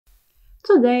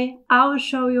Today, I will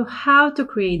show you how to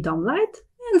create dome light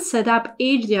and set up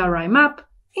HDRI map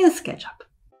in SketchUp.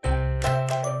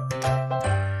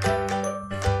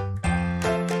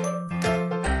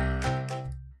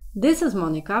 This is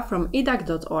Monica from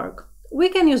Educk.org. We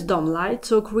can use dome light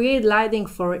to create lighting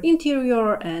for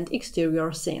interior and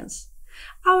exterior scenes.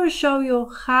 I will show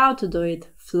you how to do it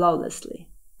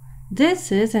flawlessly.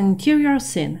 This is an interior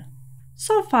scene.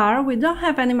 So far, we don't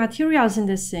have any materials in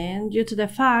the scene due to the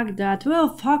fact that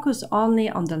we'll focus only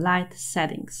on the light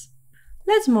settings.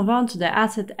 Let's move on to the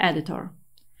asset editor.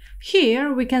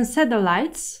 Here we can set the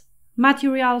lights,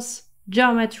 materials,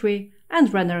 geometry,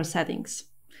 and render settings.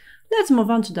 Let's move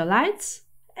on to the lights,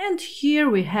 and here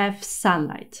we have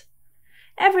sunlight.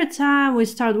 Every time we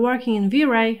start working in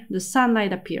V-Ray, the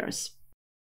sunlight appears.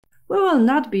 We will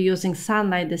not be using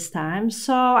sunlight this time,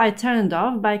 so I turn it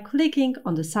off by clicking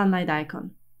on the sunlight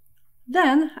icon.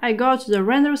 Then I go to the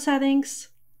render settings.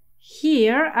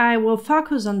 Here I will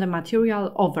focus on the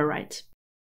material override.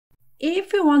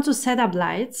 If we want to set up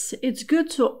lights, it's good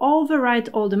to override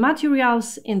all the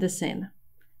materials in the scene.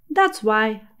 That's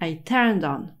why I turned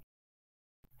on.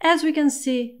 As we can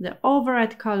see, the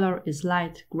override color is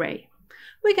light gray.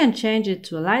 We can change it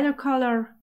to a lighter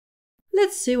color.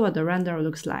 Let's see what the render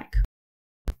looks like.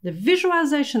 The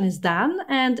visualization is done,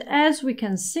 and as we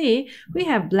can see, we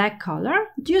have black color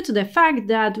due to the fact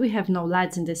that we have no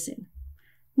lights in the scene.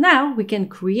 Now we can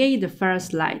create the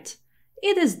first light.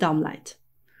 It is dome light.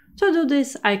 To do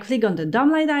this, I click on the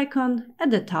dome light icon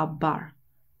at the top bar.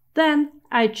 Then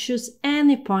I choose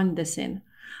any point in the scene.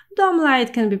 Dome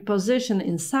light can be positioned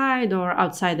inside or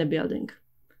outside the building.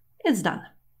 It's done.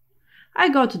 I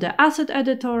go to the asset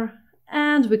editor,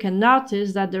 and we can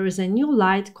notice that there is a new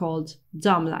light called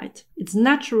dome light. It's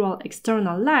natural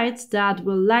external light that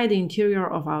will light the interior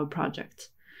of our project.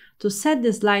 To set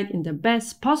this light in the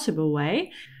best possible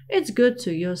way, it's good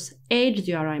to use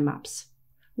HDRI maps.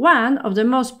 One of the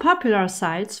most popular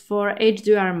sites for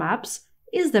HDRI maps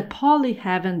is the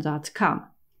polyheaven.com.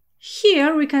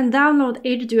 Here we can download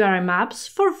HDRI maps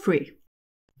for free.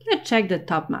 Let's check the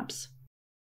top maps.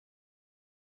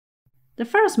 The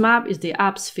first map is the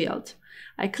apps field.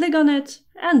 I click on it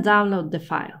and download the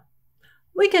file.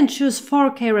 We can choose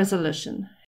 4K resolution.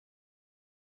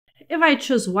 If I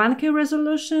choose 1K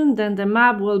resolution, then the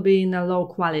map will be in a low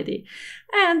quality.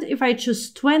 And if I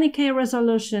choose 20K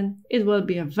resolution, it will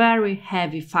be a very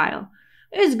heavy file.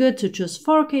 It's good to choose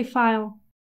 4K file.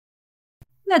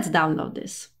 Let's download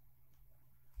this.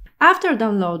 After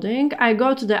downloading, I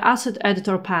go to the Asset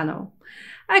Editor panel.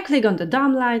 I click on the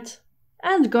dome light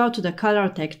and go to the color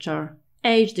texture,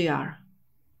 HDR.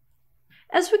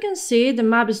 As we can see, the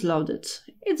map is loaded.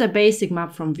 It's a basic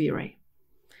map from V-Ray.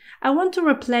 I want to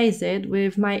replace it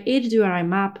with my HDRI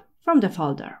map from the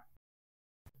folder.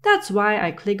 That's why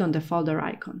I click on the folder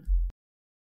icon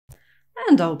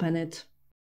and open it.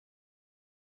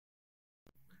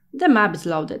 The map is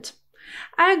loaded.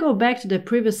 I go back to the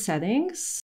previous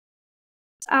settings.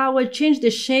 I will change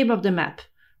the shape of the map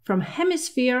from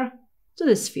hemisphere to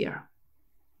the sphere.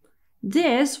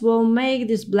 This will make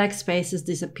these black spaces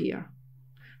disappear.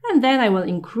 And then I will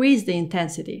increase the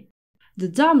intensity. The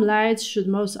dome lights should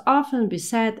most often be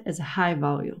set as a high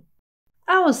value.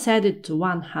 I will set it to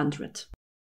 100.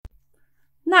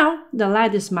 Now the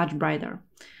light is much brighter.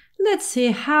 Let's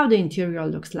see how the interior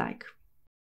looks like.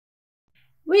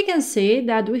 We can see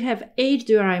that we have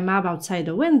HDRI map outside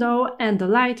the window and the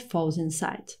light falls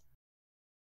inside.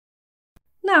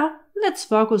 Now let's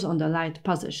focus on the light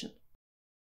position.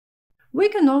 We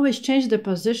can always change the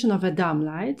position of a dome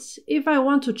light. If I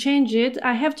want to change it,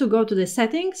 I have to go to the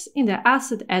settings in the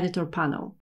Asset Editor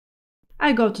panel.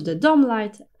 I go to the dome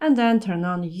light and then turn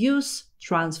on Use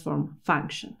Transform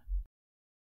function.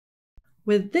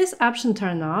 With this option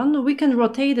turned on, we can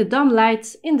rotate the dome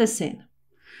lights in the scene.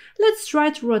 Let's try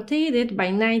to rotate it by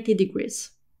 90 degrees.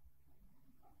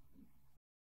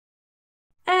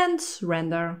 And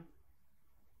render.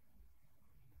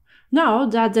 Now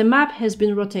that the map has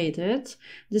been rotated,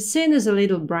 the scene is a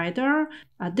little brighter.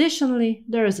 Additionally,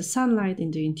 there is a sunlight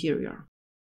in the interior.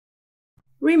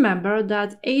 Remember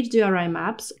that HDRI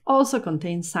maps also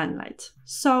contain sunlight,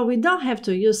 so we don't have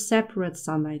to use separate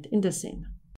sunlight in the scene.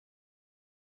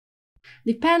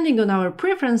 Depending on our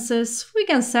preferences, we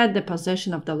can set the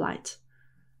position of the light.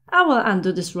 I will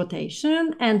undo this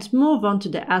rotation and move on to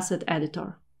the Asset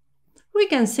Editor. We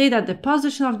can see that the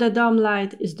position of the dome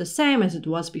light is the same as it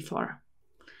was before.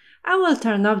 I will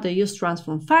turn off the Use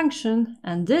Transform function,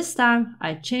 and this time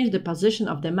I change the position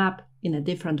of the map in a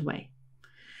different way.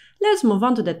 Let's move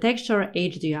on to the texture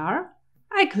HDR.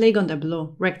 I click on the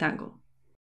blue rectangle.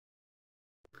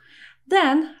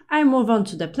 Then I move on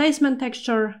to the placement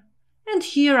texture, and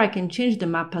here I can change the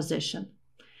map position.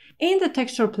 In the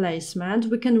texture placement,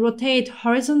 we can rotate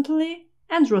horizontally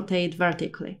and rotate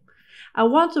vertically. I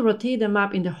want to rotate the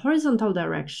map in the horizontal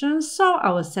direction, so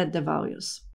I will set the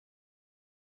values.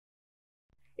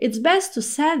 It's best to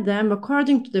set them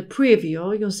according to the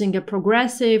preview using a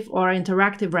progressive or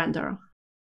interactive render.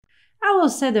 I will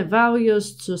set the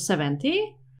values to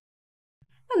 70,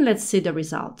 and let's see the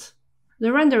result.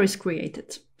 The render is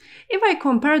created. If I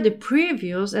compare the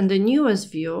previews and the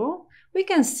newest view, we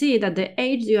can see that the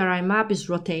HDRI map is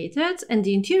rotated and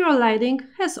the interior lighting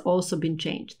has also been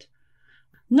changed.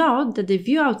 Note that the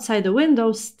view outside the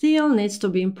window still needs to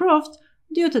be improved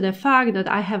due to the fact that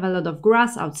I have a lot of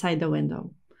grass outside the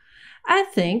window. I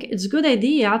think it's a good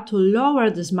idea to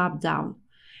lower this map down.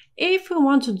 If we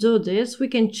want to do this, we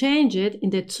can change it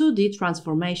in the 2D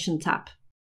Transformation tab.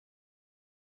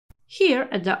 Here,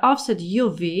 at the Offset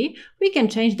UV, we can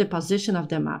change the position of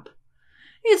the map.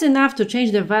 It's enough to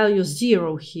change the value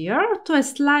 0 here to a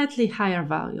slightly higher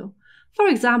value, for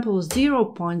example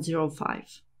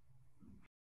 0.05.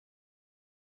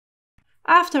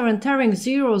 After entering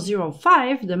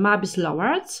 0.05, the map is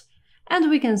lowered, and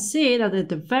we can see that at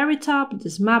the very top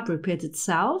this map repeats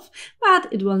itself,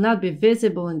 but it will not be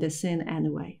visible in the scene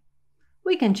anyway.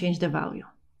 We can change the value.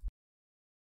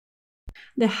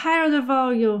 The higher the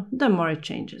value, the more it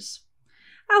changes.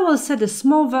 I will set a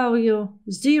small value,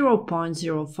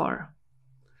 0.04.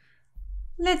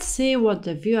 Let's see what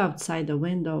the view outside the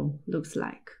window looks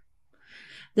like.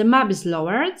 The map is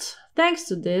lowered. Thanks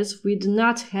to this, we do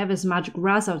not have as much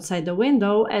grass outside the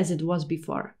window as it was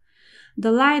before.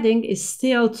 The lighting is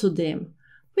still too dim.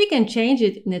 We can change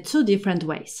it in 2 different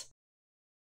ways.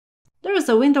 There is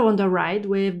a window on the right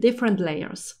with different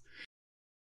layers.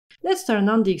 Let's turn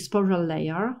on the exposure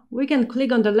layer. We can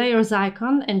click on the layers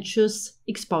icon and choose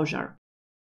exposure.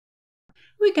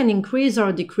 We can increase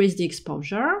or decrease the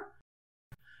exposure.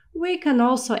 We can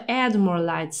also add more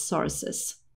light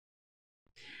sources.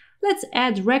 Let's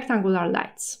add rectangular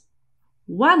lights.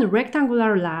 One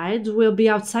rectangular light will be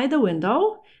outside the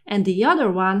window and the other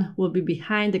one will be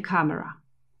behind the camera.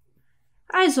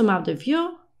 I zoom out the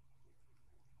view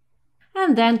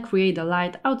and then create a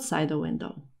light outside the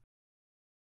window.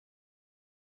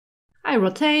 I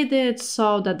rotate it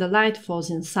so that the light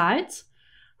falls inside.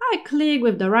 I click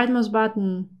with the right mouse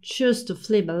button, choose to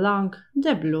flip along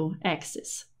the blue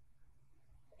axis.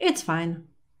 It's fine.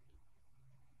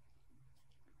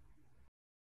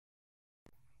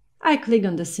 I click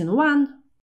on the scene 1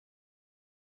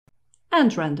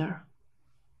 and render.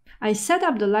 I set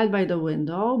up the light by the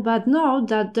window, but note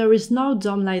that there is no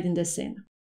dome light in the scene.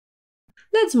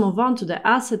 Let's move on to the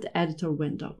Asset Editor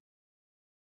window.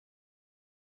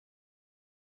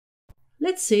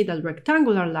 Let's see that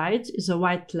rectangular light is a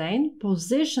white plane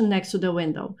positioned next to the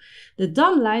window. The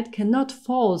dome light cannot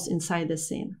fall inside the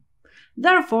scene.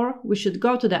 Therefore, we should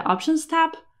go to the Options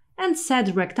tab and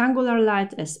set rectangular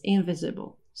light as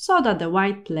invisible, so that the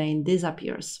white plane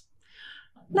disappears.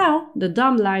 Now, the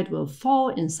dome light will fall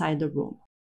inside the room.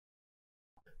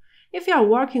 If you are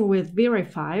working with V-Ray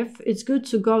 5, it's good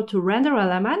to go to Render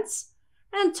Elements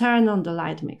and turn on the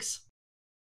light mix.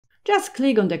 Just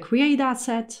click on the Create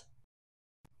Asset,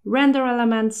 Render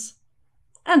Elements,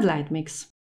 and Light Mix.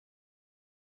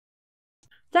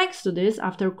 Thanks to this,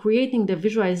 after creating the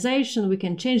visualization, we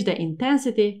can change the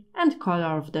intensity and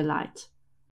color of the light.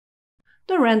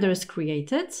 The render is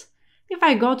created. If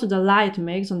I go to the light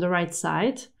mix on the right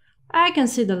side, I can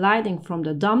see the lighting from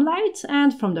the dome light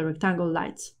and from the rectangle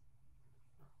lights.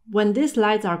 When these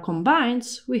lights are combined,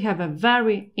 we have a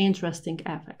very interesting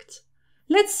effect.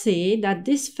 Let's see that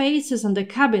these faces on the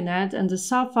cabinet and the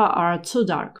sofa are too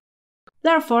dark.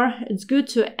 Therefore, it's good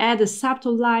to add a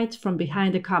subtle light from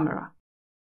behind the camera.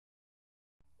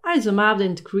 I zoom out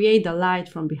and create the light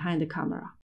from behind the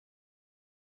camera.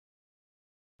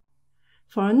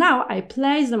 For now, I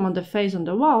place them on the face on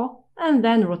the wall and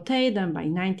then rotate them by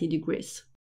 90 degrees.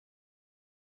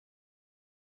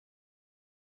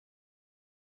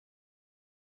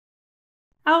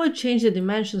 I will change the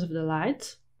dimensions of the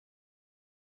light.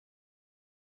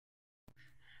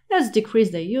 Let's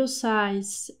decrease the U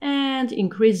size and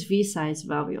increase V size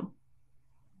value.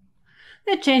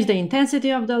 Let's change the intensity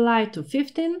of the light to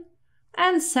 15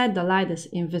 and set the light as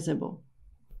invisible.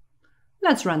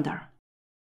 Let's render.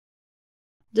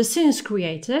 The scene is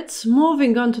created.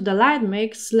 Moving on to the light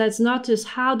mix, let's notice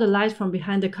how the light from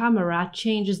behind the camera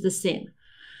changes the scene.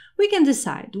 We can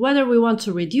decide whether we want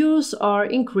to reduce or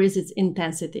increase its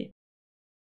intensity.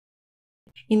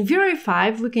 In V-Ray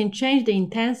 5, we can change the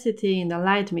intensity in the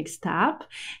light mix tab,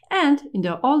 and in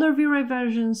the older V-Ray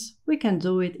versions, we can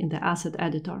do it in the asset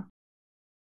editor.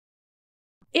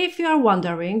 If you are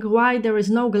wondering why there is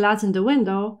no glass in the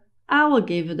window, I will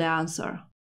give you the answer.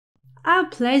 I'll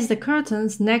place the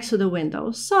curtains next to the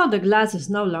window, so the glass is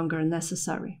no longer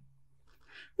necessary.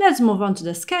 Let's move on to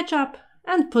the SketchUp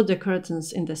and put the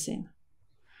curtains in the scene.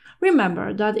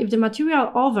 Remember that if the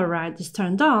material override is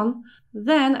turned on,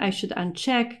 then I should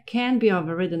uncheck Can be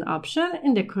overridden option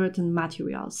in the curtain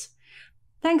materials.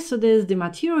 Thanks to this, the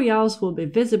materials will be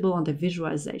visible on the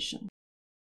visualization.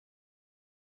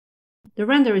 The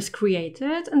render is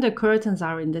created and the curtains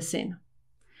are in the scene.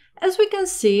 As we can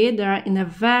see, they are in a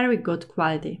very good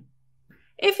quality.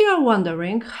 If you are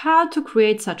wondering how to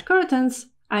create such curtains,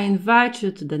 I invite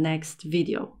you to the next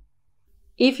video.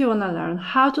 If you want to learn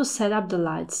how to set up the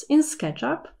lights in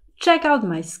SketchUp, check out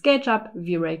my SketchUp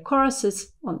V-Ray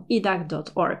courses on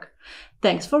Educk.org.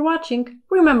 Thanks for watching,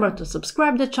 remember to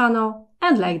subscribe the channel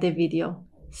and like the video.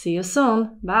 See you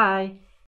soon, bye!